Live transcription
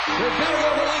They're betting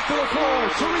on the length of the floor.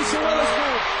 Teresa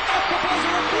Weatherspoon at the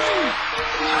buzzer of three.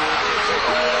 She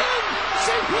put it in!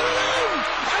 She put it in!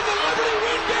 And the Liberty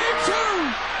win game two!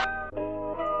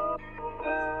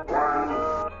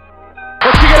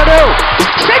 What's she gonna do?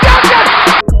 She got it!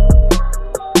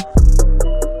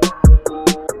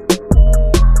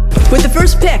 With the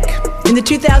first pick in the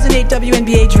 2008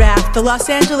 WNBA draft, the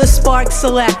Los Angeles Sparks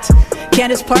select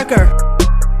Candace Parker.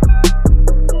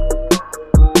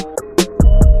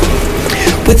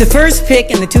 With the first pick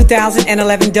in the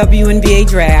 2011 WNBA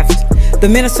draft, the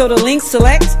Minnesota Lynx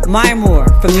select Maya Moore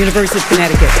from the University of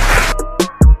Connecticut.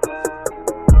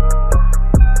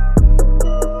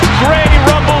 Gray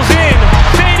rumbles in,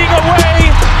 fading away.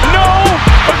 No,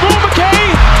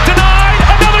 Agumake denied.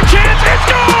 Another chance. It's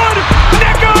good.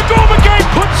 Nneka Agumake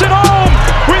puts it home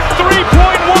with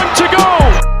 3.1 to go.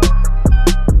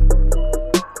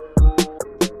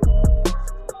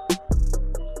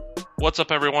 What's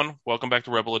up, everyone? Welcome back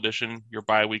to Rebel Edition, your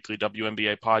bi-weekly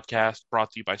WNBA podcast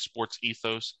brought to you by Sports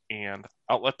Ethos and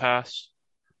Outlet Pass.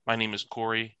 My name is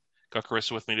Corey. Got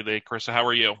Carissa with me today. Carissa, how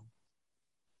are you?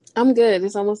 I'm good.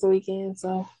 It's almost the weekend,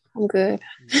 so I'm good.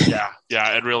 Yeah,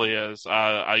 it really is.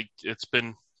 It's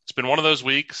been one of those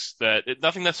weeks that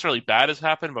nothing necessarily bad has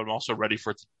happened, but I'm also ready for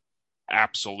it to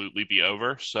absolutely be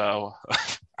over. So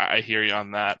I hear you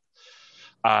on that.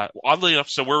 Oddly enough,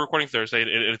 so we're recording Thursday,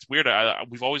 and it's weird.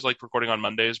 We've always liked recording on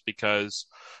Mondays because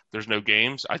there's no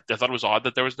games. I thought it was odd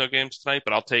that there was no games tonight,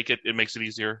 but I'll take it. It makes it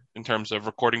easier in terms of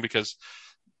recording because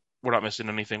we're not missing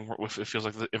anything. It feels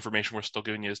like the information we're still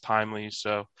giving you is timely.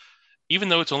 So even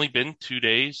though it's only been 2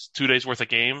 days worth of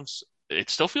games, it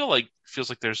still feels like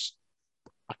there's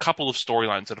a couple of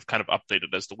storylines that have kind of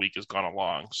updated as the week has gone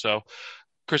along. So,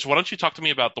 Chris, why don't you talk to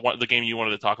me about the game you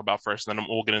wanted to talk about first, and then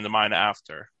we'll get into mine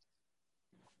after.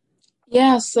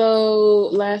 Yeah, so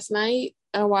last night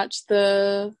I watched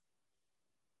the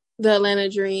Atlanta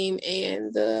Dream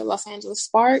and the Los Angeles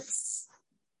Sparks,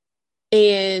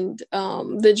 and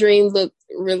the Dream looked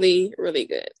really, really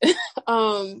good.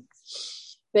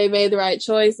 They made the right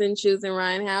choice in choosing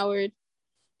Ryan Howard,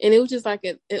 and it was just like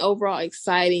an overall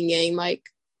exciting game. Like,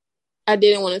 I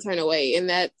didn't want to turn away, and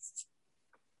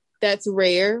that's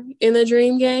rare in a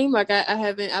Dream game. Like,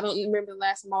 I don't remember the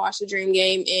last time I watched a Dream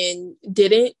game and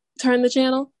didn't turn the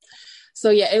channel.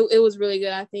 So yeah, it was really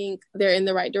good. I think they're in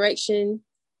the right direction.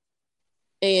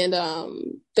 And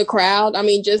the crowd, I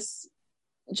mean, just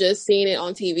seeing it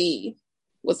on TV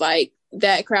was like,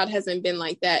 that crowd hasn't been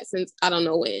like that since I don't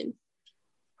know when.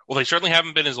 Well, they certainly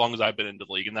haven't been as long as I've been into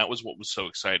the league, and that was what was so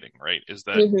exciting, right? Is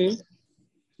that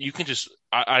you can just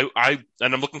and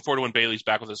I'm looking forward to when Bailey's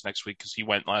back with us next week, because he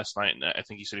went last night, and I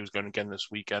think he said he was going again this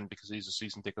weekend because he's a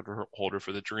season ticket holder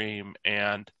for the Dream.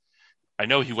 And I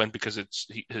know he went because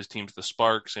his team's the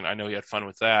Sparks, and I know he had fun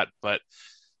with that. But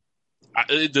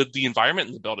the environment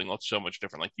in the building looks so much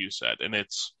different, like you said. And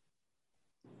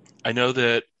I know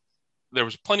that there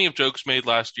was plenty of jokes made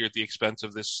last year at the expense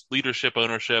of this leadership,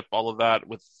 ownership, all of that.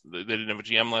 They didn't have a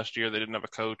GM last year. They didn't have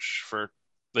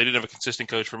a consistent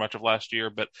coach for much of last year.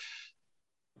 But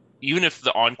even if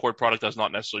the on-court product does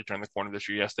not necessarily turn the corner this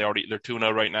year, yes, they're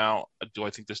 2-0 right now. Do I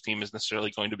think this team is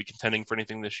necessarily going to be contending for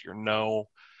anything this year? No.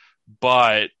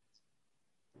 But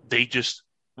they just,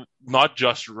 not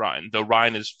just Ryan, though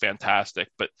Ryan is fantastic,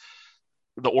 but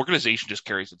the organization just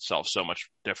carries itself so much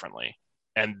differently.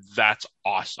 And that's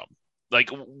awesome.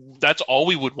 Like, that's all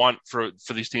we would want for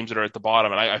these teams that are at the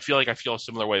bottom. And I feel a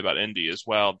similar way about Indy as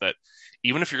well, that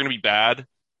even if you're going to be bad,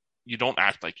 you don't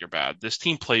act like you're bad. This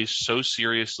team plays so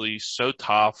seriously, so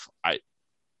tough.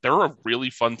 They're a really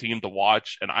fun team to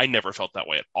watch, and I never felt that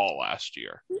way at all last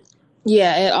year.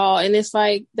 Yeah, at all. And it's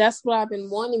like, that's what I've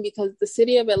been wanting, because the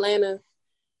city of Atlanta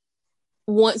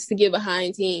wants to get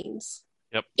behind teams.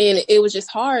 Yep. And it was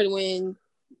just hard when,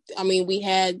 we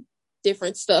had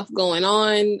different stuff going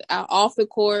on off the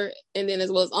court, and then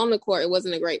as well as on the court, it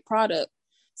wasn't a great product.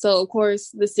 So of course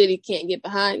the city can't get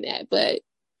behind that, but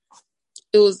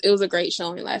it was a great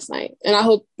showing last night, and I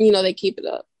hope they keep it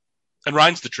up. And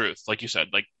Ryan's the truth, like you said.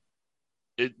 Like,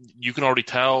 you can already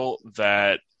tell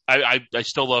that. I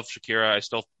still love Shakira.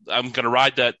 I'm gonna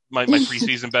ride that my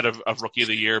preseason bet of Rookie of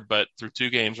the Year, but through 2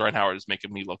 games, Ryan Howard is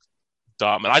making me look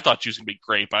dumb. And I thought she was gonna be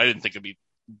great, but I didn't think it'd be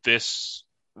this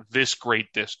great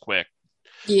this quick.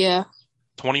 Yeah.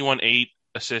 21-8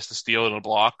 assist, a steal, and a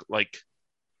block. Like,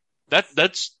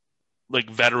 that's like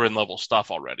veteran level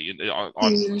stuff already.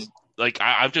 Like,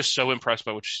 I'm just so impressed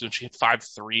by what she hit 5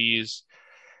 threes.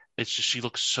 It's just, she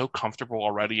looks so comfortable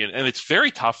already. And it's very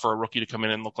tough for a rookie to come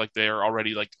in and look like they're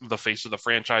already like the face of the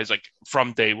franchise, like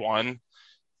from day one.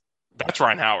 That's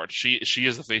Ryan Howard. She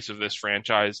is the face of this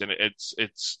franchise. And it's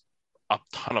a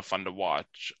ton of fun to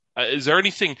watch. Is there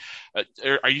anything?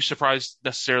 Are you surprised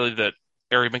necessarily that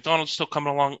Ari McDonald's still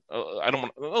coming along? I don't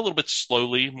want a little bit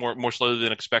slowly, more slowly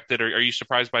than expected. Are you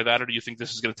surprised by that, or do you think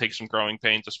this is going to take some growing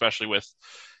pains, especially with?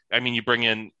 I mean, you bring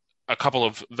in a couple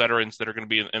of veterans that are going to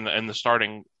be in the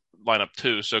starting lineup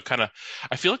too. So kind of,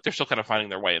 I feel like they're still kind of finding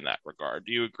their way in that regard.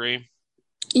 Do you agree?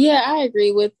 Yeah, I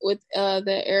agree with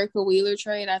the Erica Wheeler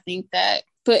trade. I think that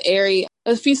put Ari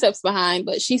a few steps behind,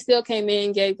 but she still came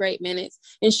in, gave great minutes,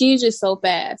 and she's just so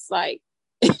fast. Like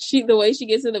the way she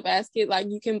gets to the basket, like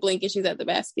you can blink and she's at the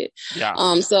basket.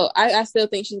 Yeah. So I still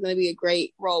think she's going to be a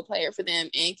great role player for them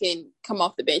and can come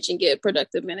off the bench and get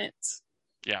productive minutes.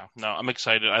 Yeah, no, I'm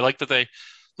excited. I like that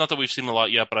not that we've seen a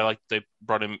lot yet, but I like that they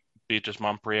brought in Beatrice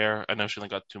Mompriere. I know she only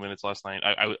got 2 minutes last night.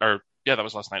 Yeah, that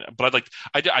was last night. But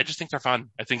I just think they're fun.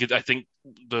 I think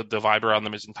the vibe around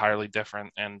them is entirely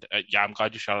different. And yeah, I'm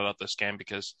glad you shouted out this game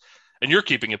and you're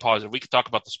keeping it positive. We could talk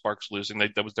about the Sparks losing.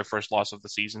 That was their first loss of the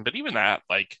season. But even that,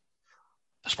 like,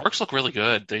 the Sparks look really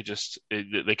good.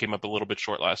 They came up a little bit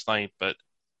short last night, but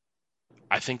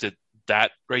I think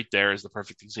that right there is the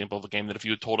perfect example of a game that if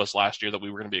you had told us last year that we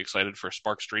were going to be excited for a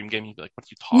Sparks Dream game, you'd be like, what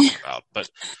are you talking about? But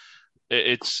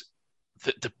it's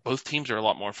both teams are a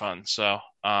lot more fun. So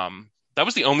that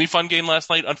was the only fun game last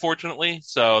night, unfortunately.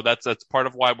 So that's part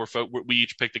of why we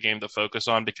each picked a game to focus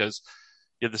on, because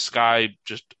the Sky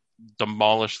just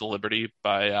demolished the Liberty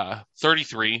by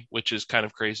 33, which is kind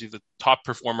of crazy. The top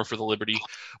performer for the Liberty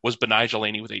was Benai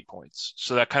Jelani with 8 points.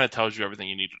 So that kind of tells you everything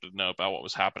you needed to know about what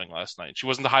was happening last night. She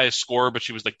wasn't the highest scorer, but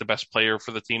she was like the best player for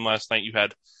the team last night. You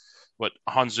had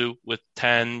Hanzu with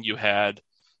 10. You had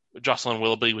Jocelyn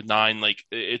Willoughby with 9. Like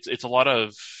it's a lot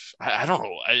of, I don't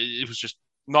know. It was just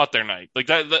not their night. Like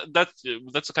that's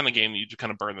the kind of game that you just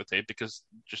kind of burn the tape because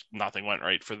just nothing went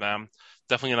right for them.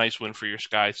 Definitely a nice win for your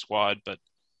Sky squad, but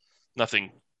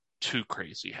nothing too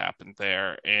crazy happened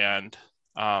there. And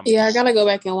yeah, I gotta go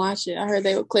back and watch it. I heard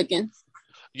they were clicking.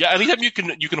 Yeah, anytime you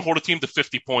can hold a team to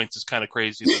 50 points is kind of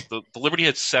crazy. The Liberty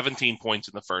had 17 points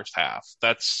in the first half.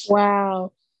 That's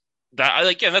wow.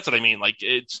 Again, that's what I mean. Like,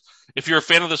 it's, if you're a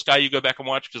fan of this guy, you go back and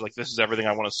watch because like this is everything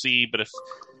I want to see. But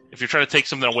if you're trying to take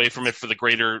something away from it for the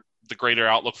greater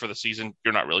outlook for the season,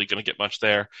 you're not really going to get much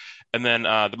there. And then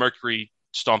the Mercury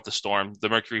stomped the Storm. The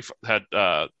Mercury had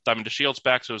Diamond DeShields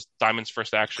back, so it was Diamond's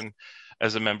first action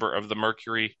as a member of the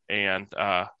Mercury, and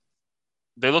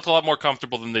they looked a lot more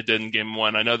comfortable than they did in game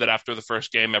one. I know that after the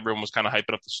first game, everyone was kind of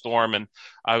hyping up the Storm, and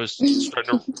I was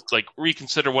starting to like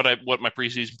reconsider what my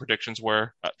preseason predictions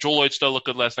were. Joel Lloyd still looked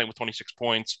good last night with 26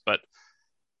 points, but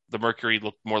the Mercury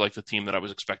looked more like the team that I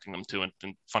was expecting them to. And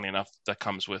funny enough, that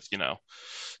comes with,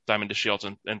 Diamond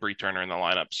DeShields and Bree Turner in the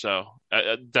lineup. So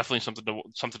definitely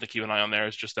something to keep an eye on there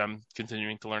is just them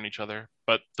continuing to learn each other.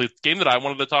 But the game that I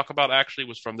wanted to talk about actually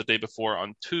was from the day before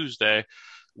on Tuesday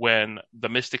when the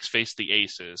Mystics faced the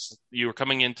Aces. You were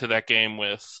coming into that game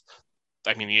with,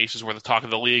 the Aces were the talk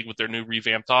of the league with their new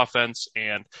revamped offense,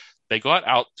 and they got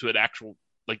out to an actual,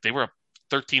 they were up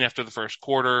 13 after the first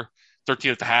quarter,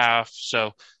 13 at the half.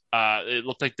 So it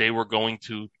looked like they were going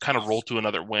to kind of roll to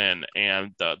another win,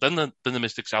 and then the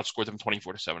Mystics outscored them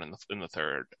 24-7 in the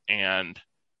third, and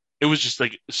it was just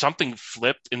like something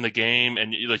flipped in the game,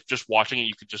 and just watching it,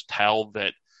 you could just tell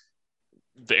that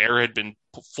the air had been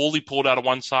fully pulled out of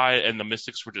one side, and the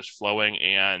Mystics were just flowing.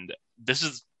 And this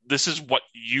is what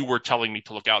you were telling me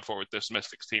to look out for with this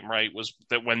Mystics team, right? Was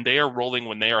that when they are rolling,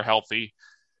 when they are healthy,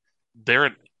 they're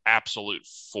an absolute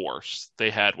force.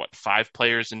 They had 5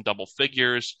 players in double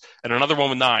figures and another one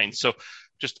with 9. So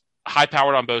just high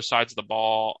powered on both sides of the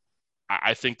ball.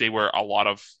 I think they were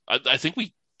I think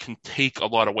we can take a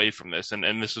lot away from this.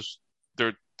 And this is,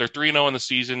 they're 3-0 in the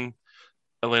season.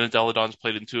 Atlanta Deladon's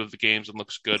played in 2 of the games and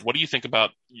looks good. What do you think about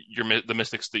the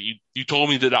Mystics that you told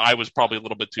me that I was probably a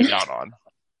little bit too down on?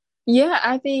 Yeah,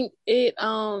 I think it's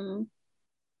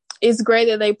great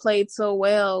that they played so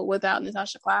well without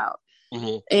Natasha Cloud.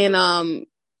 Mm-hmm. And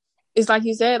it's like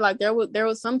you said, there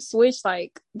was some switch,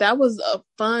 that was a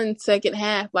fun second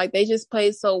half. They just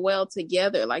played so well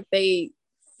together. They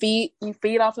feed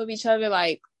off of each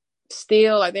other,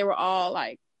 still they were all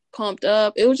pumped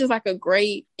up. It was just a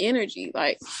great energy.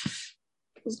 It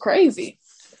was crazy.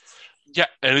 Yeah,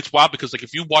 and it's wild because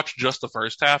if you watch just the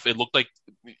first half, it looked like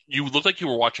you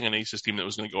were watching an Aces team that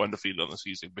was going to go undefeated on the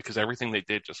season because everything they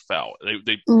did just fell.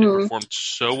 They performed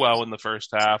so well in the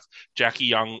first half. Jackie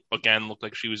Young again looked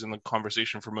like she was in the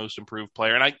conversation for most improved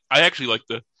player, and I actually like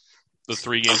the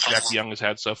 3 games Jackie Young has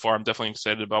had so far. I'm definitely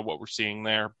excited about what we're seeing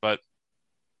there. But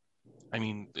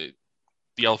the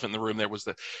elephant in the room there was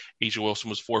that Asia Wilson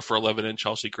was 4 for 11 and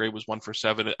Chelsea Gray was 1 for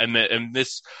 7, and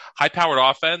this high powered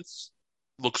offense.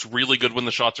 looks really good when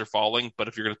the shots are falling, but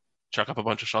if you're going to chuck up a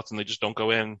bunch of shots and they just don't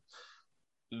go in,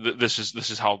 this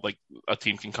is how like a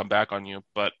team can come back on you.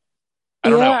 But I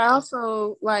don't know.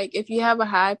 Also, like, if you have a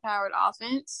high-powered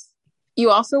offense, you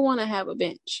also want to have a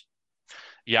bench.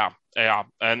 Yeah.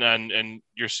 And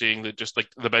you're seeing that just like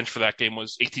the bench for that game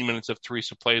was 18 minutes of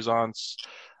Teresa Plaisance,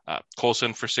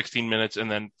 Colson for 16 minutes, and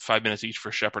then 5 minutes each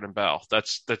for Shepard and Bell.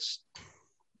 That's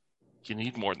you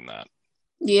need more than that.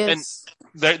 Yes.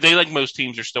 And they like most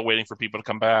teams are still waiting for people to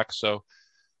come back. So,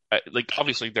 like,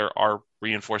 obviously there are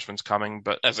reinforcements coming,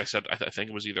 but as I said, I think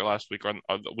it was either last week or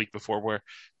the week before where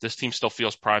this team still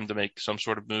feels primed to make some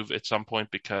sort of move at some point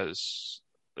because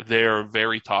they're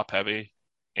very top heavy,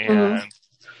 and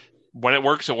when it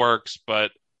works, it works.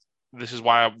 But this is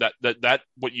why that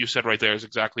what you said right there is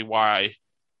exactly why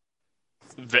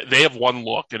they have one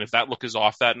look, and if that look is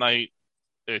off that night,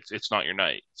 it's not your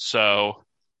night. So.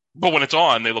 But when it's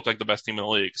on, they look like the best team in the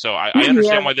league. So I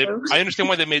understand I understand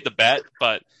why they made the bet,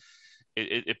 but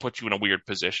it puts you in a weird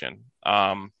position.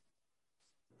 But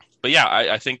yeah,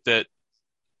 I think that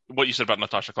what you said about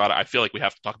Natasha Cloud, I feel like we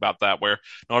have to talk about that. Where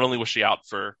not only was she out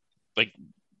for like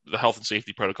the health and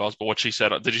safety protocols, but what she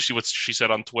said. Did you see what she said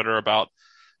on Twitter about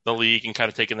the league and kind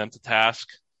of taking them to task?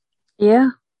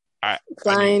 Yeah,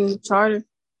 flying charter.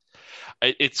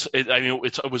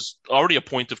 It was already a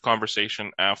point of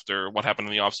conversation after what happened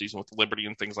in the offseason with Liberty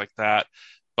and things like that.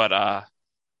 But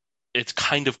it's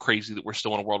kind of crazy that we're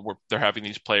still in a world where they're having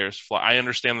these players fly. I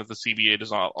understand that the CBA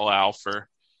does not allow for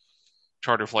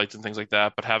charter flights and things like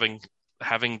that, but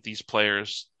having these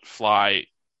players fly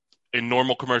in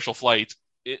normal commercial flights,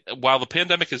 while the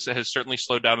pandemic has certainly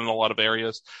slowed down in a lot of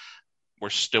areas, we're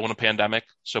still in a pandemic.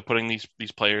 So putting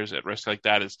these players at risk like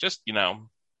that is just,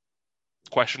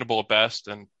 questionable at best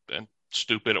and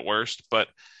stupid at worst. But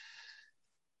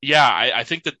yeah, I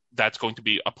think that's going to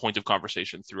be a point of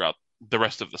conversation throughout the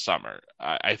rest of the summer.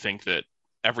 I think that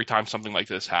every time something like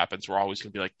this happens, we're always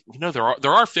going to be like,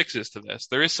 there are fixes to this.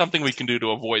 There is something we can do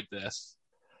to avoid this.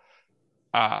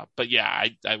 But yeah,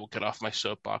 I will get off my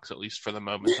soapbox at least for the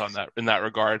moment in that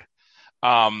regard.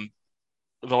 The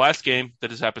last game that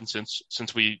has happened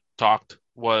since we talked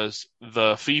was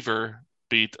the Fever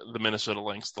beat the Minnesota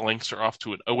Lynx. The Lynx are off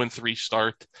to an 0-3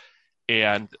 start,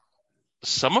 and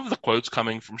some of the quotes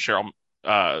coming from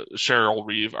Cheryl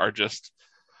Reeve are just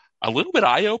a little bit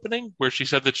eye-opening, where she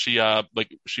said that she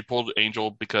pulled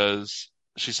Angel because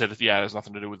she said, it has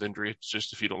nothing to do with injury. It's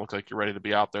just if you don't look like you're ready to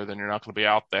be out there, then you're not going to be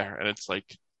out there. And it's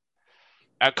like,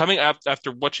 coming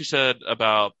after what she said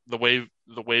about the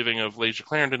waving of Lasia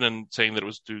Clarendon and saying that it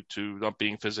was due to not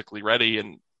being physically ready,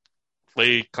 and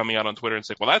Lay coming out on Twitter and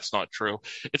saying, well, that's not true.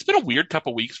 It's been a weird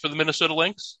couple weeks for the Minnesota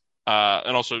Lynx,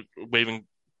 and also waving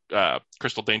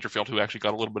Crystal Dangerfield, who actually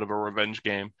got a little bit of a revenge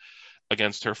game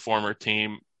against her former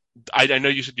team. I know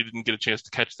you said you didn't get a chance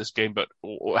to catch this game, but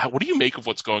what do you make of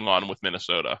what's going on with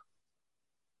Minnesota?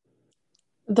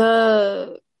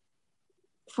 From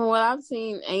what I've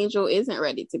seen, Angel isn't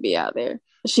ready to be out there.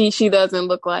 She doesn't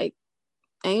look like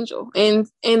Angel, and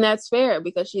that's fair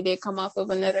because she did come off of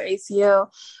another ACL.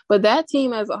 But that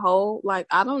team as a whole, like,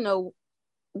 I don't know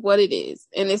what it is,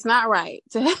 and it's not right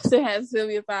to have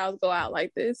Sylvia Fowles go out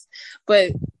like this.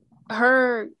 But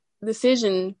her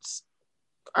decisions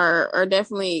are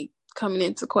definitely coming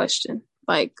into question.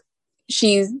 Like,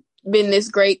 she's been this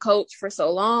great coach for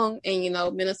so long,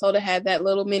 and Minnesota had that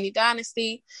little mini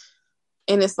dynasty,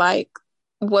 and it's like,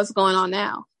 what's going on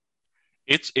now?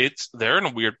 They're in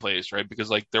a weird place, right? Because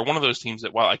like they're one of those teams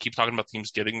that, while I keep talking about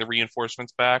teams getting the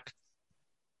reinforcements back,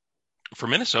 for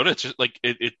Minnesota, it's just like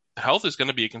health is going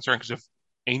to be a concern, because if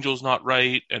Angel's not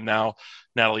right, and now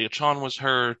Natalie Achon was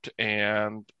hurt,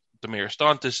 and Damaris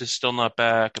Dantas is still not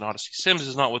back, and Odyssey Sims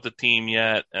is not with the team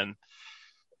yet, and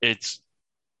it's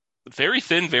very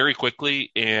thin very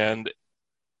quickly, and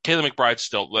Kayla McBride's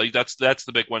still, like, that's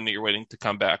the big one that you're waiting to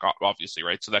come back, obviously,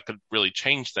 right? So that could really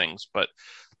change things, but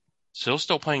Sill's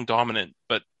still playing dominant,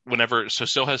 but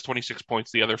Sill has 26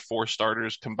 points. The other four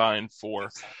starters combined for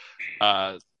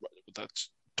that's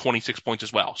 26 points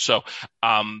as well. So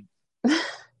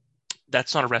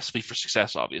that's not a recipe for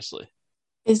success, obviously.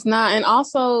 It's not. And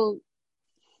also,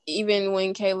 even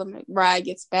when Kayla McBride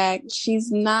gets back,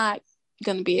 she's not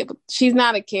going to be able – she's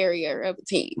not a carrier of a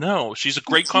team. No, she's a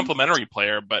great complementary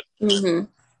player, but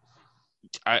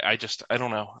I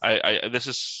don't know.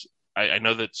 I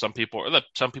know that some people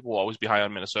will always be high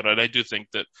on Minnesota, and I do think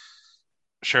that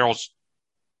Cheryl's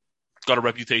got a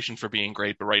reputation for being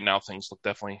great, but right now things look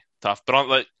definitely tough.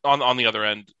 But on the other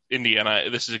end, Indiana,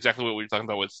 this is exactly what we were talking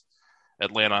about with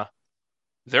Atlanta.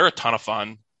 They're a ton of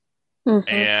fun,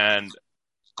 and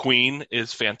Queen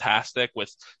is fantastic.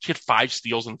 She had 5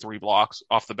 steals and 3 blocks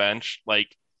off the bench.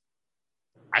 Like,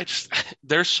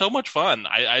 they're so much fun.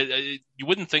 You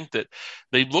wouldn't think that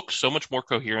they look so much more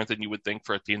coherent than you would think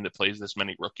for a team that plays this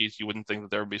many rookies. You wouldn't think that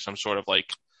there would be some sort of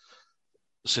like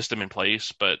system in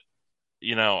place, but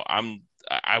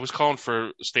I was calling for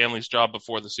Stanley's job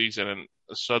before the season, and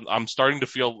so I'm starting to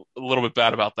feel a little bit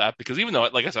bad about that because even though,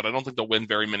 like I said, I don't think they'll win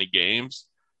very many games,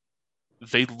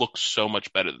 they look so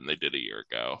much better than they did a year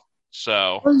ago.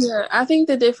 So, yeah, I think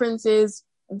the difference is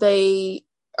they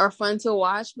are fun to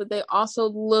watch, but they also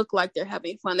look like they're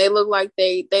having fun. They look like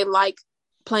they like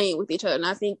playing with each other. And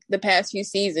I think the past few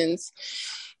seasons,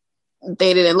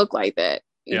 they didn't look like that.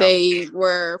 Yeah. They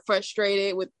were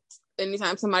frustrated with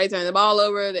anytime somebody turned the ball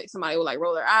over, that somebody would like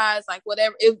roll their eyes, like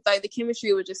whatever. It like the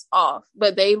chemistry was just off,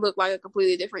 but they look like a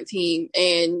completely different team.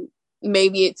 And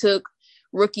maybe it took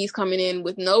rookies coming in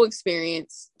with no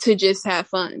experience to just have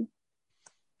fun.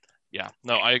 Yeah,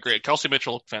 no, I agree. Kelsey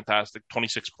Mitchell looked fantastic.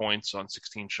 26 points on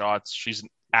 16 shots. She's an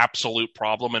absolute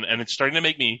problem. And it's starting to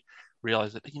make me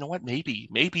realize that, you know what,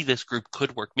 maybe this group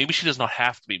could work. Maybe she does not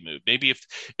have to be moved. Maybe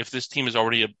if this team is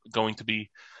already going to be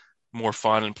more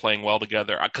fun and playing well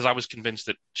together, because I was convinced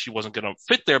that she wasn't going to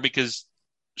fit there because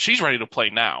she's ready to play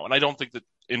now. And I don't think that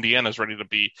Indiana's ready to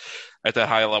be at that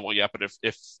high level yet. But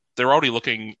if they're already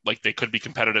looking like they could be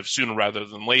competitive sooner rather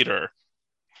than later,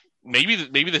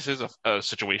 maybe this is a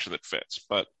situation that fits,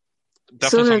 but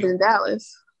definitely sooner than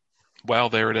Dallas. Well,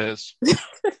 there it is.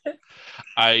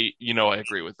 I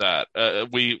agree with that.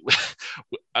 I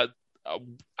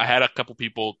had a couple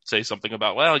people say something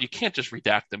about, well, you can't just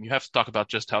redact them. You have to talk about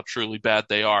just how truly bad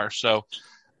they are. So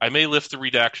I may lift the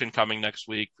redaction coming next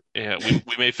week. We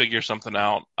may figure something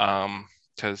out.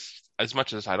 Because as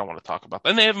much as I don't want to talk about them,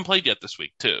 and they haven't played yet this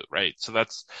week too, right? So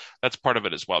that's part of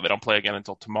it as well. They don't play again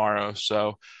until tomorrow.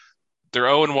 So they're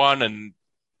 0-1, and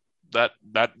that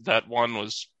one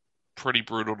was pretty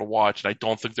brutal to watch. And I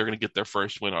don't think they're going to get their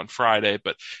first win on Friday.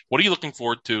 But what are you looking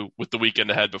forward to with the weekend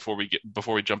ahead before we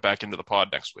jump back into the pod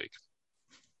next week?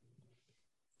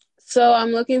 So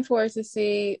I'm looking forward to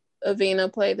see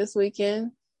Avina play this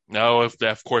weekend. No,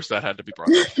 of course that had to be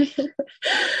brought up.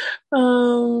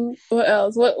 What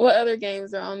else? What other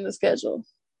games are on the schedule?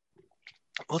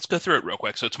 Let's go through it real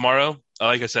quick. So tomorrow,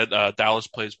 like I said, Dallas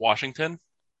plays Washington.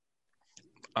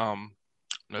 No,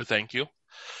 thank you.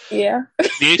 Yeah.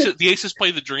 The Aces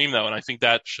play the Dream though, and I think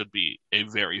that should be a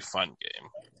very fun game.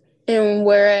 And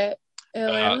where at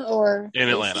Atlanta or in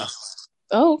Atlanta?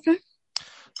 Oh, okay.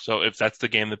 So if that's the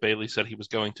game that Bailey said he was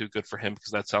going to, good for him,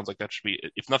 because that sounds like that should be,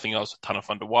 if nothing else, a ton of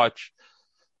fun to watch.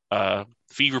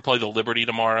 Fever play the Liberty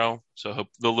tomorrow, so hope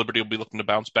the Liberty will be looking to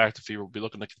bounce back. The Fever will be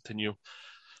looking to continue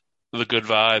the good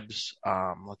vibes.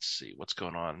 Let's see what's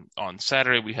going on. On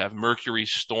Saturday, we have Mercury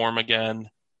Storm again,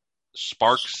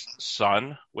 Sparks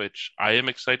Sun, which I am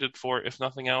excited for, if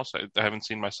nothing else. I haven't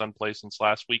seen my son play since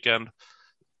last weekend.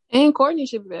 And Courtney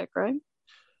should be back, right?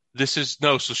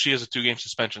 So she has a 2-game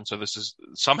suspension. So this is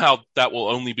somehow that will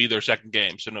only be their second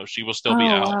game. So no, she will still be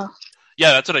out. Wow.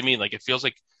 Yeah, that's what I mean. Like it feels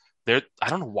like I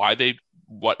don't know why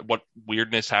what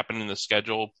weirdness happened in the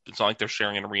schedule. It's not like they're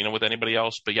sharing an arena with anybody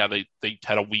else, but yeah, they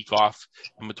had a week off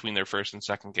in between their first and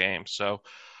second game. So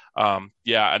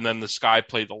yeah, and then the Sky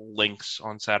played the Lynx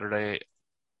on Saturday,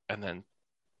 and then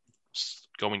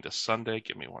going to Sunday.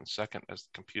 Give me 1 second as the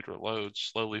computer loads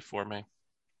slowly for me.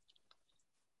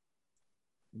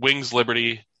 Wings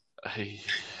Liberty,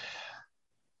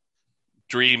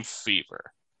 Dream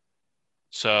Fever.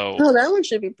 So that one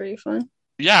should be pretty fun.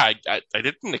 Yeah, I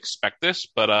didn't expect this,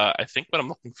 but I think what I'm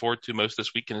looking forward to most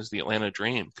this weekend is the Atlanta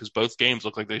Dream, because both games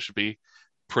look like they should be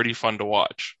pretty fun to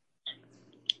watch.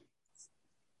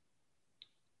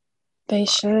 They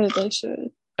should.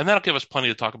 And that'll give us plenty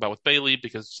to talk about with Bailey,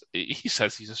 because he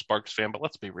says he's a Sparks fan, but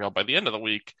let's be real, by the end of the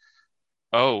week,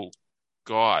 oh,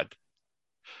 God.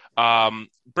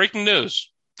 Breaking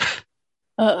news.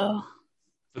 Uh-oh.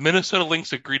 The Minnesota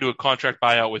Lynx agreed to a contract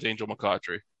buyout with Angel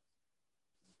McCoughtry.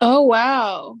 Oh,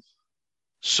 wow.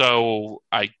 So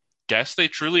I guess they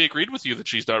truly agreed with you that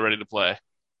she's not ready to play.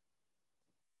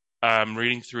 I'm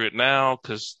reading through it now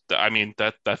because, I mean,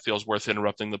 that feels worth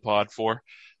interrupting the pod for.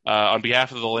 On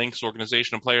behalf of the Lynx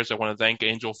organization and players, I want to thank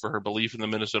Angel for her belief in the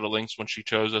Minnesota Lynx when she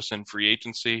chose us in free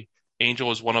agency.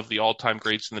 Angel is one of the all-time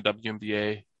greats in the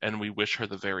WNBA, and we wish her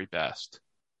the very best.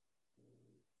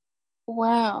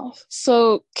 Wow.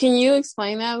 So can you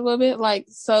explain that a little bit? Like,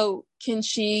 so can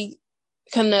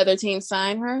another team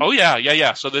sign her? Oh,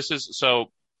 yeah.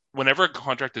 So whenever a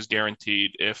contract is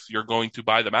guaranteed, if you're going to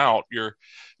buy them out,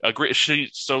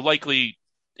 so likely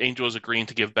Angel is agreeing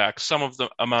to give back some of the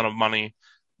amount of money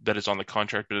that is on the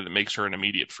contract, but it makes her an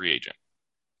immediate free agent.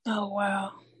 Oh,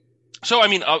 wow. So, I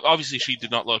mean, obviously she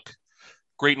did not look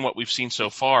great in what we've seen so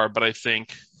far, but I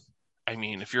think, I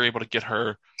mean, if you're able to get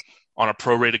her on a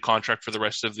prorated contract for the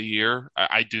rest of the year,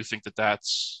 I do think that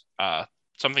that's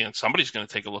something that somebody's going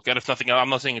to take a look at. If nothing else, I'm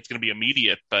not saying it's going to be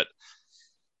immediate, but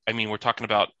I mean, we're talking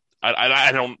about.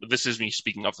 I don't. This is me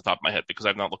speaking off the top of my head because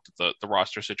I've not looked at the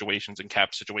roster situations and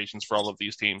cap situations for all of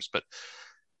these teams. But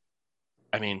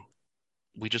I mean,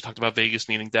 we just talked about Vegas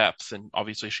needing depth, and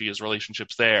obviously she has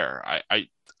relationships there. I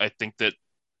think that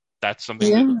that's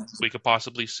something that we could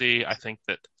possibly see. I think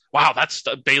that wow, that's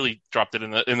Bailey dropped it in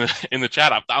the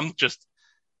chat.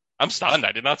 I'm stunned.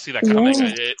 I did not see that coming.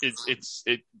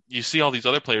 You see all these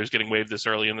other players getting waived this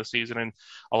early in the season, and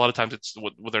a lot of times it's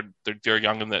they're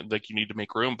young and like you need to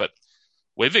make room. But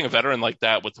waiving a veteran like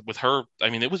that with her,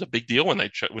 I mean, it was a big deal when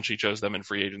she chose them in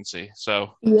free agency.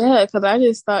 So yeah, because I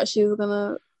just thought she was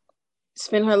gonna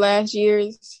spend her last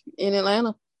years in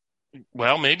Atlanta.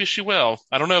 well, maybe she will.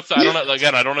 I don't know I don't know.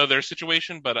 Again, I don't know their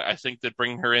situation, but I think that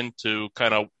bringing her in to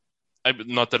kind of,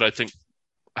 not that I think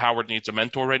Howard needs a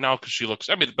mentor right now because she looks,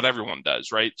 I mean, but everyone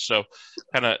does, right? So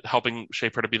kind of helping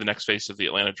shape her to be the next face of the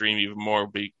Atlanta Dream even more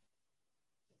would be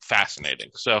fascinating.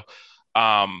 So,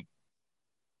 and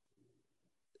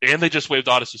they just waived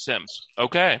Odyssey Sims.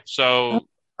 Okay. So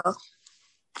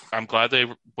I'm glad they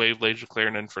waived Lasia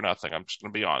Clarendon for nothing. I'm just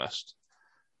going to be honest.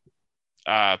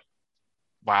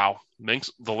 Wow.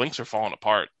 The Lynx are falling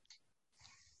apart.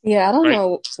 Yeah, I don't right?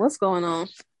 know what's going on.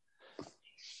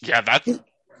 Yeah,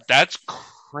 that's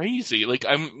crazy. Like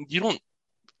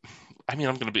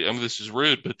this is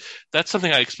rude, but that's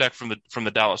something I expect from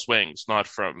the Dallas Wings, not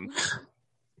from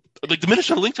like the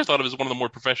Minnesota Lynx. I thought of as one of the more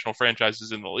professional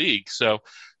franchises in the league. So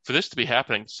for this to be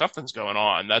happening, something's going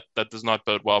on. That does not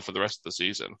bode well for the rest of the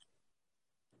season.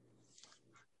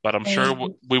 But I'm sure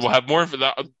we will have more of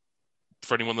that.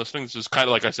 For anyone listening, this is kind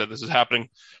of like I said, this is happening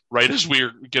right as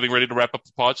we're getting ready to wrap up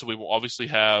the pod. So we will obviously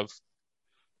have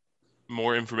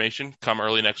more information come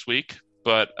early next week.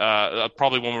 But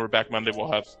probably when we're back Monday,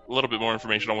 we'll have a little bit more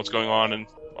information on what's going on and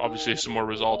obviously some more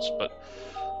results. But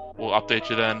we'll update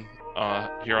you then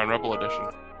here on Rebel Edition.